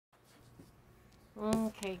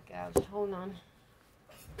Okay, guys, hold on.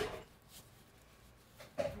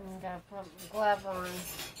 I gotta put my glove on.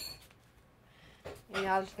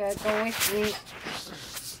 Y'all just gotta go with me.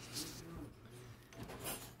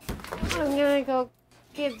 I'm gonna go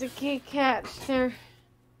get the Kit Kats their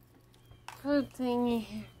food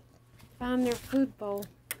thingy. Find their food bowl.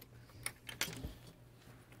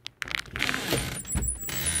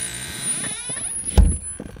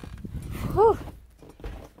 Whew.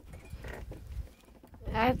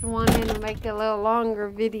 I just wanted to make a little longer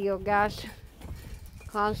video, guys.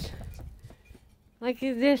 Cause look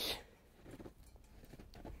at this.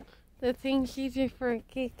 The thing's easy for a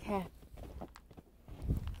Kit Kat.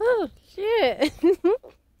 Oh shit.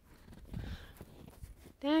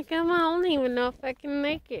 Daggum, I don't even know if I can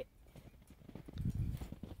make it.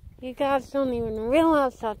 You guys don't even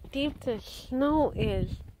realize how deep the snow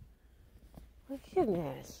is. Look at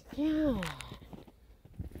this. Yeah.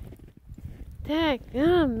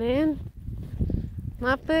 Daggum, man.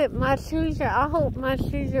 My shoes are, I hope my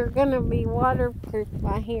shoes are gonna be waterproof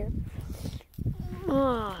by here.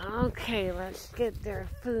 Oh, okay, let's get their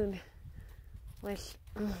food. Which,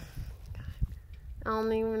 I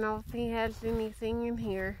don't even know if he has anything in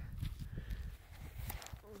here.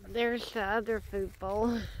 There's the other food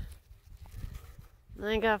bowl.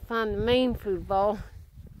 I gotta find the main food bowl.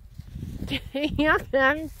 I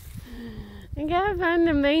gotta find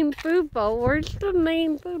the main food bowl. Where's the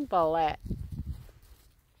main food bowl at?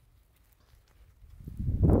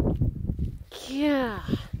 Yeah.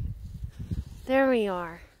 There we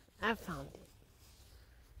are. I found it.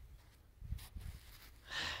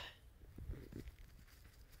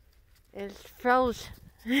 It's froze.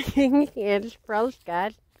 It's froze,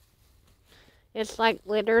 guys. It's like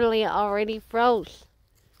literally already froze.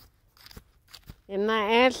 And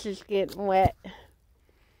my ass is getting wet.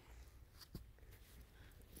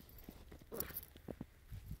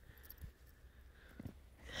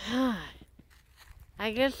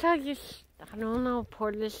 I guess I just, I don't know,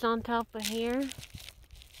 pour this on top of here.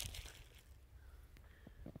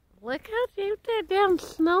 Look how deep that damn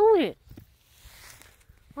snow is.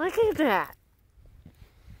 Look at that.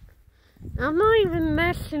 I'm not even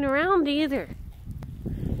messing around either.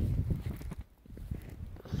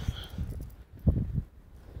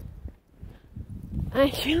 I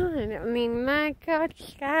should. I mean, my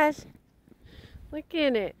gosh, guys. Look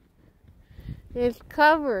at it. It's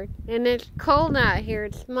covered. And it's cold out here.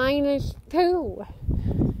 It's -2.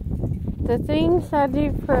 The things I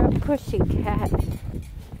do for a pussycat.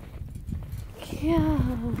 Yeah.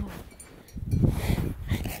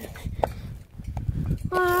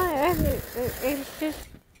 It's just,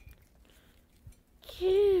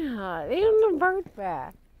 yeah, even the bird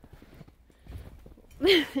bath.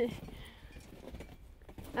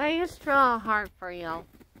 I just draw a heart for y'all.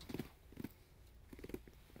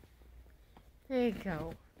 There you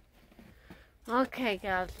go. Okay,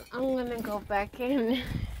 guys, I'm gonna go back in.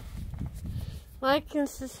 Like and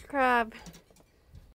subscribe.